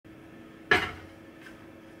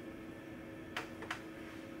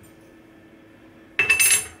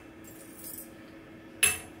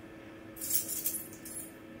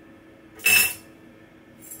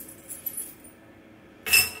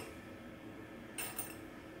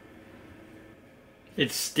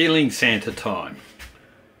It's stealing Santa time.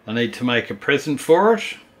 I need to make a present for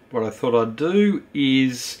it. What I thought I'd do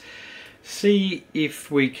is see if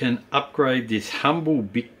we can upgrade this humble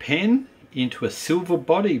Bic pen into a silver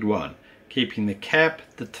bodied one, keeping the cap,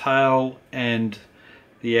 the tail and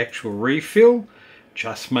the actual refill,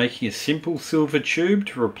 just making a simple silver tube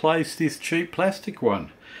to replace this cheap plastic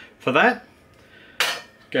one. For that, I'm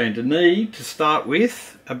going to need to start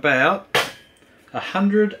with about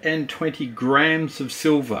 120 grams of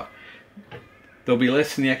silver. There'll be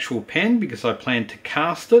less in the actual pen because I plan to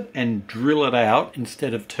cast it and drill it out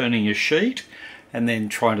instead of turning a sheet and then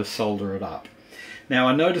trying to solder it up. Now,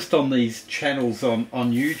 I noticed on these channels on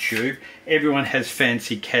YouTube, everyone has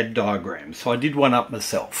fancy CAD diagrams, so I did one up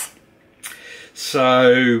myself.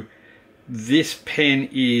 So this pen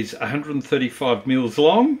is 135 mils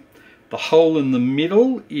long. The hole in the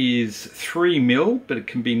middle is 3 mil, but it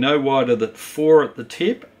can be no wider than 4 at the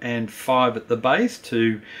tip and 5 at the base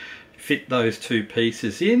to fit those two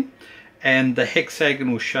pieces in. And the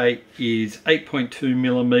hexagonal shape is 8.2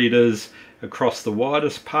 millimeters across the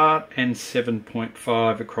widest part and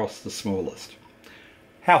 7.5 across the smallest.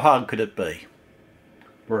 How hard could it be?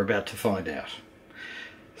 We're about to find out.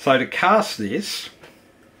 So to cast this,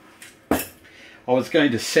 I was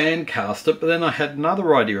going to sand cast it, but then I had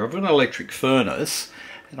another idea of an electric furnace,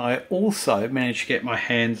 and I also managed to get my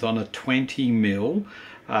hands on a 20 mil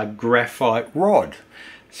graphite rod.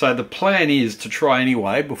 So the plan is to try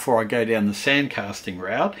anyway, before I go down the sand casting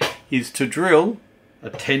route, is to drill a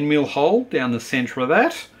 10 mil hole down the centre of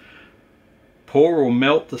that, pour or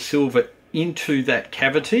melt the silver into that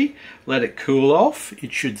cavity, let it cool off.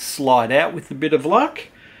 It should slide out with a bit of luck.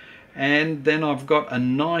 And then I've got a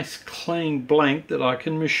nice clean blank that I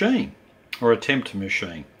can machine, or attempt to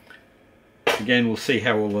machine. Again, we'll see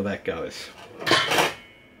how all of that goes.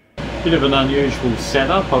 Bit of an unusual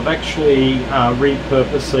setup. I've actually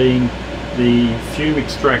repurposing the fume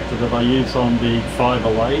extractor that I use on the fibre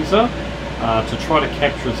laser to try to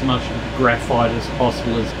capture as much graphite as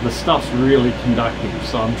possible. As the stuff's really conductive,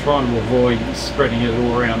 so I'm trying to avoid spreading it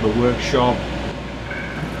all around the workshop.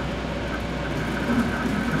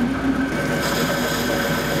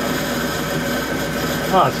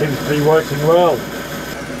 Ah, it seems to be working well.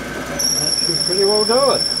 That should pretty well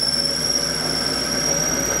do it.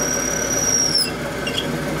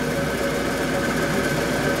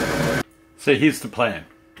 So here's the plan.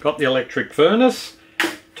 Got the electric furnace,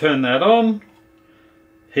 turn that on,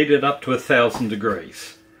 heat it up to 1000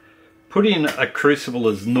 degrees. Put in a crucible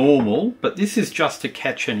as normal, but this is just to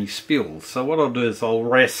catch any spills. So what I'll do is I'll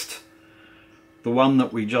rest the one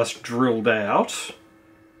that we just drilled out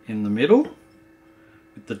in the middle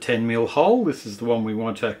with the 10 mil hole. This is the one we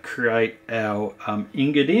want to create our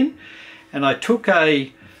ingot in. And I took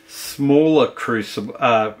a smaller crucible,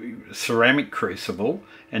 ceramic crucible,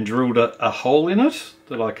 and drilled a hole in it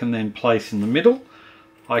that I can then place in the middle.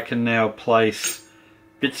 I can now place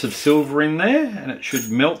bits of silver in there and it should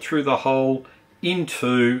melt through the hole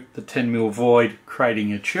into the 10 mil void,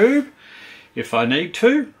 creating a tube. If I need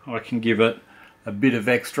to, I can give it a bit of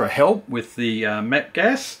extra help with the MAP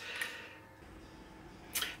gas.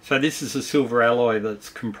 So this is a silver alloy that's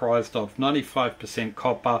comprised of 95%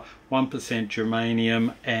 copper, 1%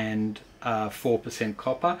 germanium and 4%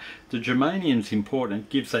 copper. The germanium's important. It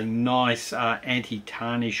gives a nice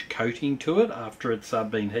anti-tarnish coating to it after it's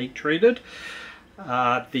been heat treated.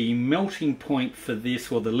 The melting point for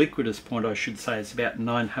this, or the liquidus point I should say, is about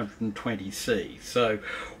 920 C. So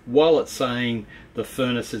while it's saying the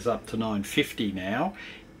furnace is up to 950 now,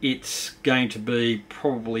 it's going to be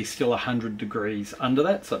probably still 100 degrees under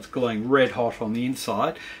that, so it's glowing red hot on the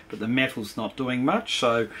inside, but the metal's not doing much,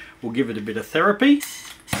 so we'll give it a bit of therapy. And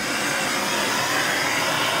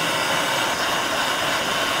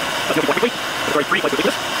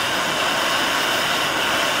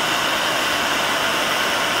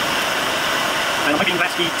I'm hoping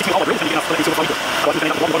that's the ticking hole of the drill is going to be enough for the silver fibers. Otherwise it's going to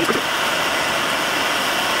end up one body.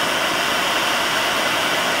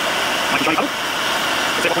 There we go.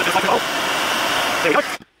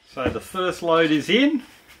 So the first load is in.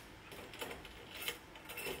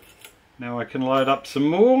 Now I can load up some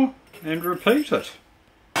more and repeat it.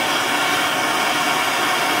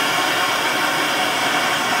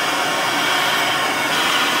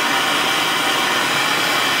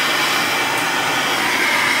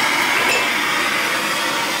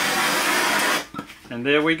 And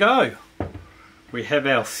there we go. We have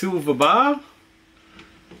our silver bar.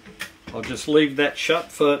 I'll just leave that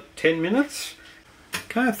shut for 10 minutes.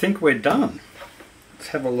 Okay, I think we're done. Let's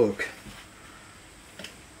have a look.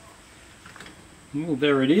 Well,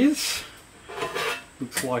 there it is.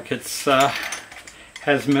 Looks like it's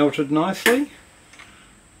has melted nicely.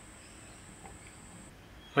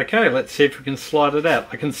 Okay, let's see if we can slide it out.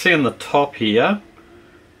 I can see on the top here,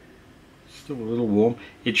 still a little warm,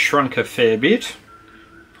 it shrunk a fair bit.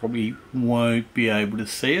 Probably won't be able to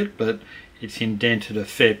see it, but it's indented a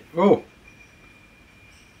fair... Oh!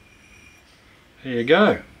 There you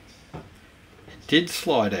go. It did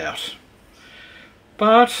slide out.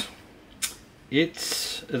 But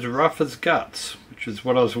it's as rough as guts, which is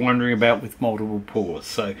what I was wondering about with multiple pours.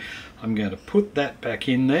 So I'm going to put that back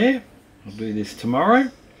in there. I'll do this tomorrow.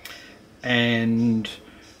 And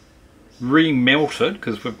remelt it,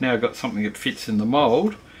 because we've now got something that fits in the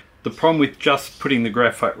mould. The problem with just putting the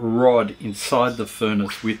graphite rod inside the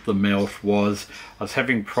furnace with the melt was I was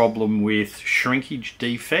having a problem with shrinkage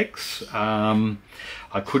defects. I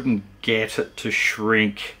couldn't get it to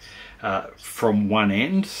shrink from one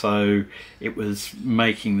end, so it was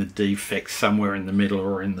making the defect somewhere in the middle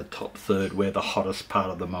or in the top third where the hottest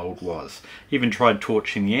part of the mould was. Even tried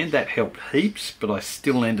torching the end, that helped heaps, but I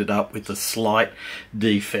still ended up with a slight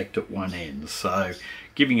defect at one end, so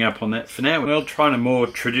giving up on that for now. Well, trying a more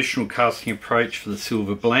traditional casting approach for the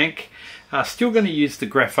silver blank. Still going to use the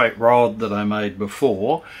graphite rod that I made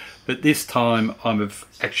before, but this time I'm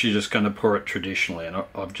actually just going to pour it traditionally, and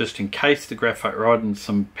I've just encased the graphite rod in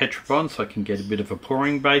some Petrobond so I can get a bit of a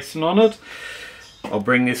pouring basin on it. I'll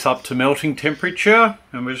bring this up to melting temperature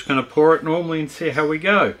and we're just going to pour it normally and see how we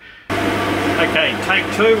go. Okay, take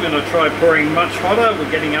two. We're going to try pouring much hotter.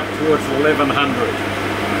 We're getting up towards 1100.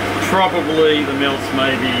 Probably the melt's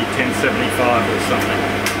maybe 1075 or something.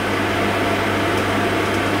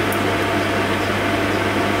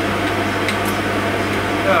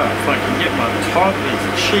 Oh, if I can get my these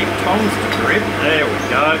cheap tongs to grip, there we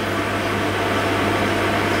go.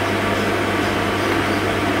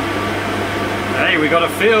 Hey, we got a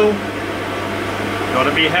fill. Got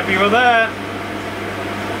to be happy with that.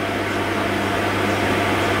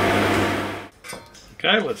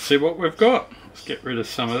 Okay, let's see what we've got. Let's get rid of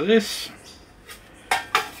some of this.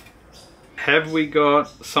 Have we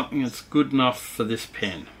got something that's good enough for this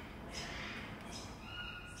pen?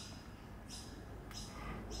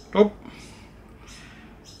 Oh.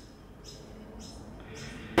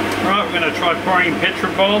 Right, we're going to try pouring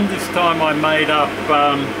Petrobond. This time I made up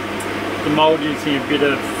the mould using a bit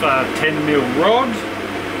of 10mm rod.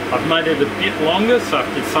 I've made it a bit longer, so if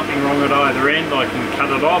there's something wrong at either end I can cut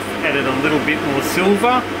it off, added a little bit more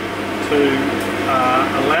silver to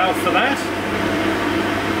allow for that.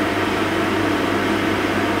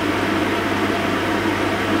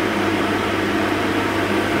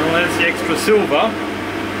 Well, there's the extra silver.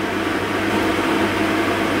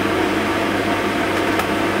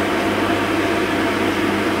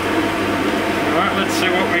 Let's see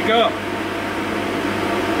what we got.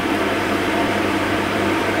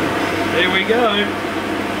 There we go.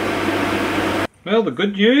 Well, the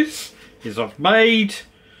good news is I've made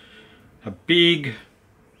a big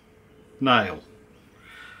nail.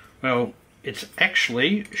 Well, it's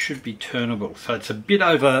actually should be turnable, so it's a bit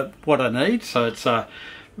over what I need, so it's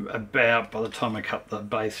about, by the time I cut the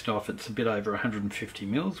base off, it's a bit over 150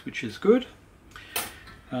 mils, which is good.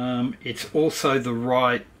 It's also the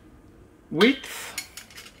right width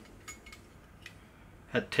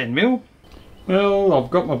at 10mm. Well, I've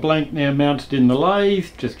got my blank now mounted in the lathe,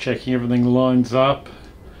 just checking everything lines up.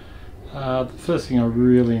 The first thing I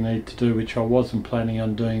really need to do, which I wasn't planning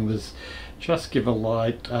on doing, was just give a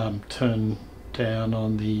light turn down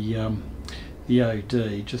on the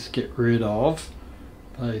OD, just get rid of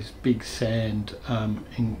those big sand,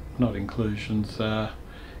 not inclusions,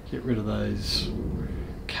 get rid of those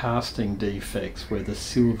casting defects where the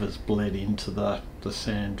silver's bled into the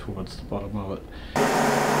sand towards the bottom of it.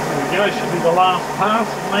 There we go, should be the last pass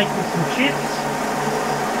of making some chips.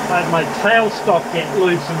 I had my tailstock get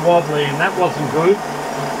loose and wobbly and that wasn't good.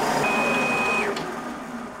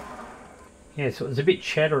 Yeah, so it was a bit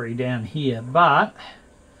chattery down here, but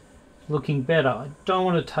looking better. I don't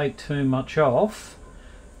want to take too much off,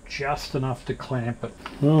 just enough to clamp it.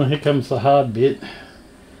 Well, here comes the hard bit.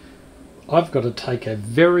 I've got to take a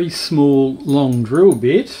very small long drill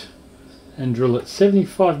bit and drill it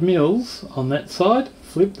 75 mils on that side,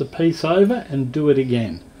 flip the piece over and do it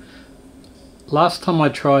again. Last time I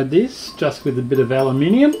tried this, just with a bit of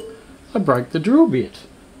aluminium, I broke the drill bit.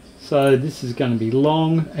 So this is going to be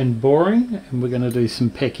long and boring, and we're going to do some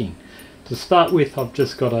pecking. To start with, I've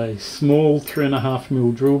just got a small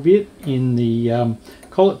 3.5mm drill bit in the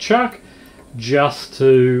collet chuck, just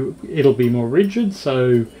to, it'll be more rigid,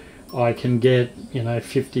 so I can get, you know,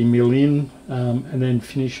 50mm in and then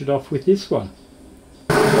finish it off with this one.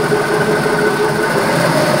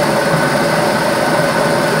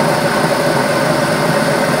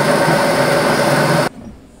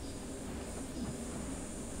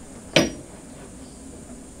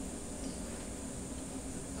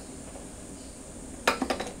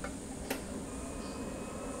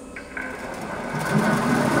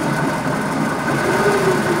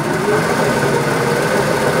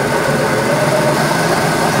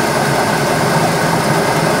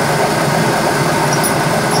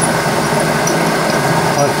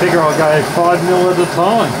 figure I'll go 5 mil at a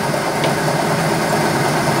time.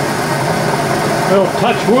 Well,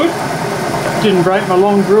 touch wood, didn't break my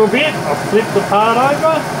long drill bit. I've flipped the part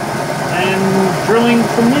over and drilling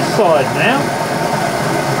from this side now.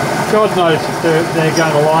 God knows if they're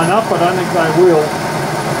going to line up. I don't think they will.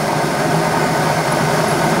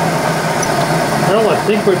 Well, I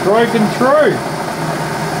think we're broken through.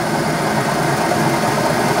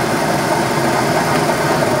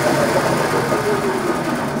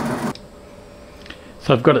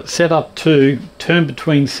 So I've got it set up to turn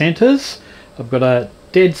between centres. I've got a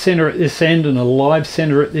dead centre at this end and a live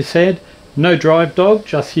centre at this end. No drive dog,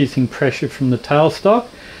 just using pressure from the tailstock.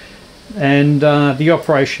 And the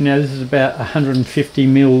operation now, this is about 150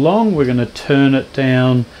 mil long. We're going to turn it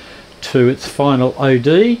down to its final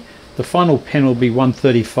OD. The final pen will be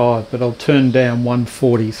 135, but I'll turn down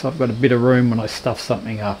 140, so I've got a bit of room when I stuff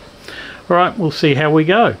something up. Alright, we'll see how we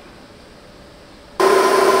go.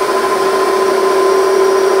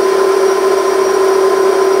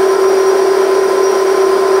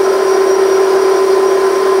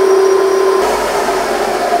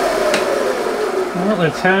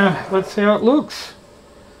 Let's see how it looks.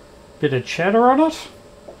 Bit of chatter on it.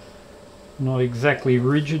 Not exactly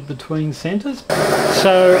rigid between centres.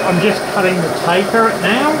 So I'm just cutting the taper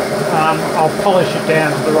now. I'll polish it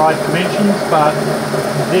down to the right dimensions, but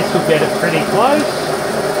this will get it pretty close.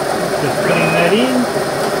 Just putting that in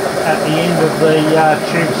at the end of the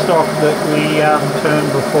tube stock that we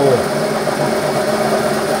turned before.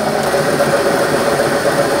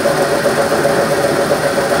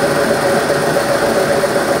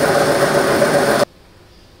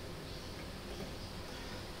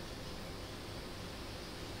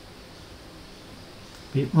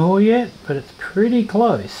 Bit more yet, but it's pretty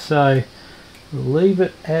close, so we'll leave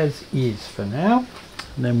it as is for now,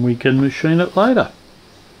 and then we can machine it later.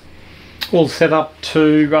 All set up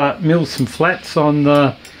to mill some flats on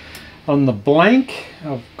the blank.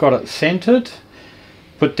 I've got it centered.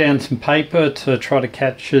 Put down some paper to try to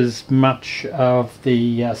catch as much of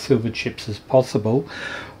the silver chips as possible.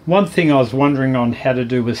 One thing I was wondering on how to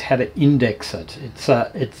do was how to index it.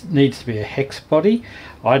 It needs to be a hex body.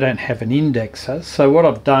 I don't have an indexer, so what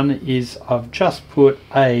I've done is I've just put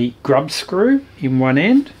a grub screw in one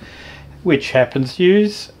end, which happens to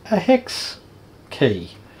use a hex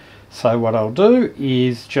key. So what I'll do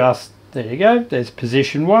is just, there you go, there's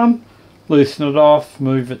position 1, loosen it off,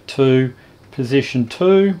 move it to position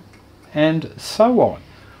 2, and so on.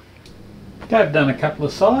 Okay, I've done a couple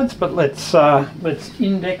of sides, but let's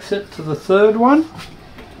index it to the third one.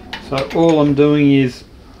 So all I'm doing is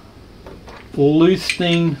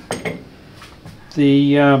loosening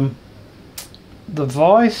the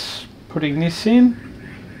vise, putting this in,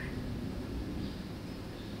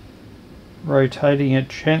 rotating it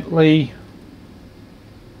gently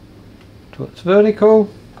to its vertical,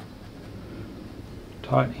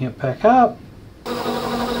 tightening it back up.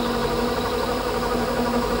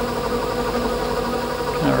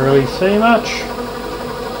 Can't really see much.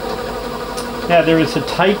 Now there is a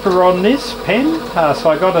taper on this pen, so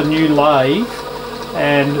I got a new lathe,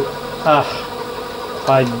 and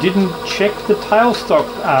I didn't check the tailstock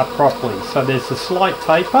properly, so there's a slight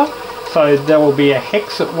taper, so there will be a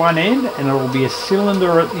hex at one end and there will be a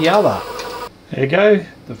cylinder at the other. There you go,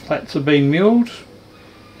 the flats have been milled.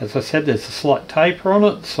 As I said, there's a slight taper on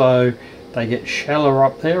it, so they get shallower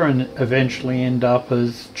up there and eventually end up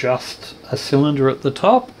as just a cylinder at the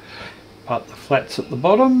top, but the flats at the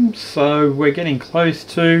bottom, so we're getting close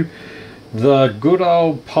to the good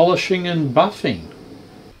old polishing and buffing.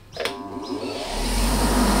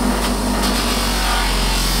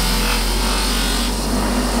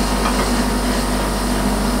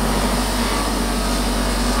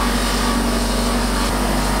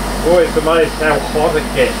 Always amazed how hot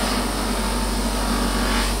it gets.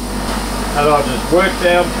 And I just work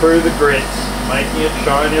down through the grits, making it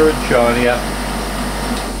shinier and shinier.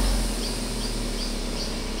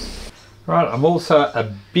 Right, I'm also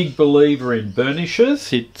a big believer in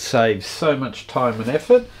burnishes. It saves so much time and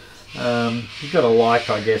effort. You've got to like,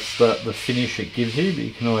 I guess, the finish it gives you, but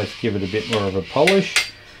you can always give it a bit more of a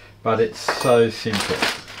polish. But it's so simple.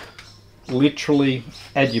 Literally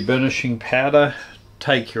add your burnishing powder,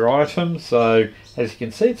 take your item. So as you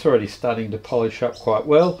can see, it's already starting to polish up quite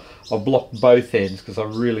well. I'll block both ends because I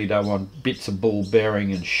really don't want bits of ball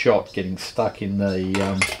bearing and shot getting stuck in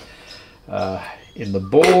the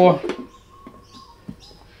bore.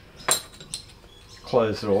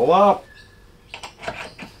 Close it all up.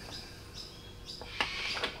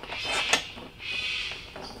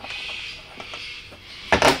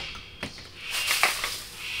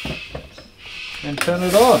 And turn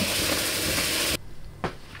it on.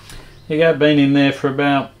 There you go, been in there for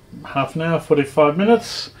about half an hour, 45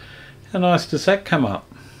 minutes. How nice does that come up?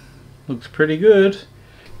 Looks pretty good.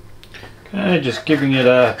 Okay, just giving it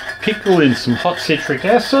a pickle in some hot citric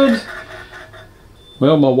acid.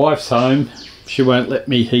 Well, my wife's home. She won't let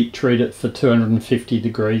me heat treat it for 250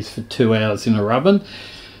 degrees for 2 hours in her oven.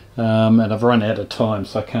 And I've run out of time,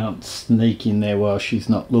 so I can't sneak in there while she's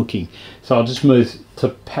not looking. So I'll just move to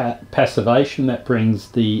passivation. That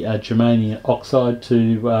brings the germanium oxide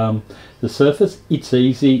to the surface. It's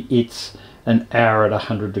easy. It's an hour at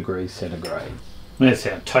 100 degrees centigrade. That's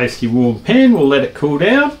our toasty warm pen. We'll let it cool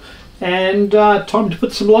down, and time to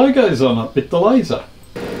put some logos on it with the laser.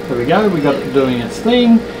 There we go. We got it doing its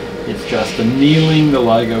thing. It's just annealing the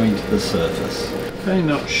logo into the surface. Okay,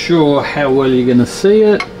 not sure how well you're going to see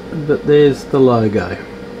it, but there's the logo.